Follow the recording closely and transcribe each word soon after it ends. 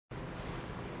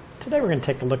Today we're going to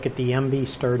take a look at the MB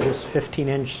Sturgis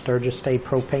 15-inch Sturgi-stay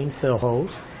propane fill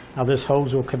hose. Now this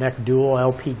hose will connect dual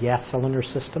LP gas cylinder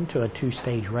system to a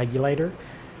two-stage regulator.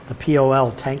 The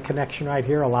POL tank connection right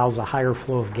here allows a higher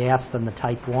flow of gas than the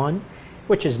Type 1,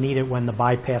 which is needed when the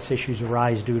bypass issues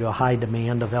arise due to a high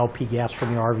demand of LP gas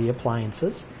from your RV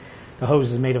appliances. The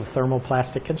hose is made of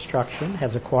thermoplastic construction,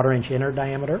 has a 1/4-inch inner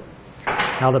diameter.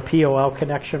 Now the POL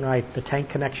connection the tank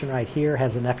connection right here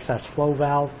has an excess flow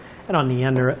valve, and on the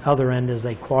other end is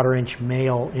a 1/4-inch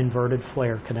male inverted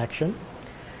flare connection.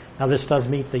 Now this does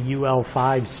meet the UL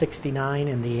 569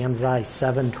 and the em-zei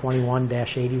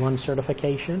 721-81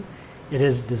 certification. It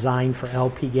is designed for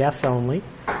LP gas only.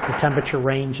 The temperature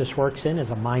range this works in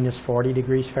is a -40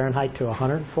 degrees Fahrenheit to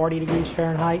 140 degrees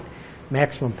Fahrenheit.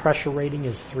 Maximum pressure rating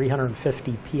is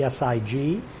 350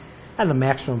 PSIG. And the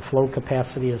maximum flow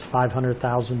capacity is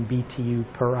 500,000 BTU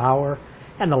per hour.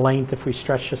 And the length, if we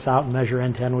stretch this out and measure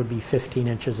end to end, would be 15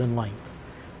 inches in length.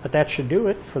 But that should do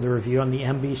it for the review on the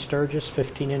MB Sturgis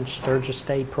 15-inch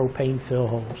Sturgi-stay propane fill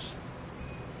hose.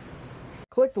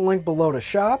 Click the link below to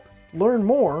shop, learn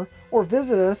more, or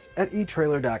visit us at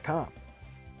etrailer.com.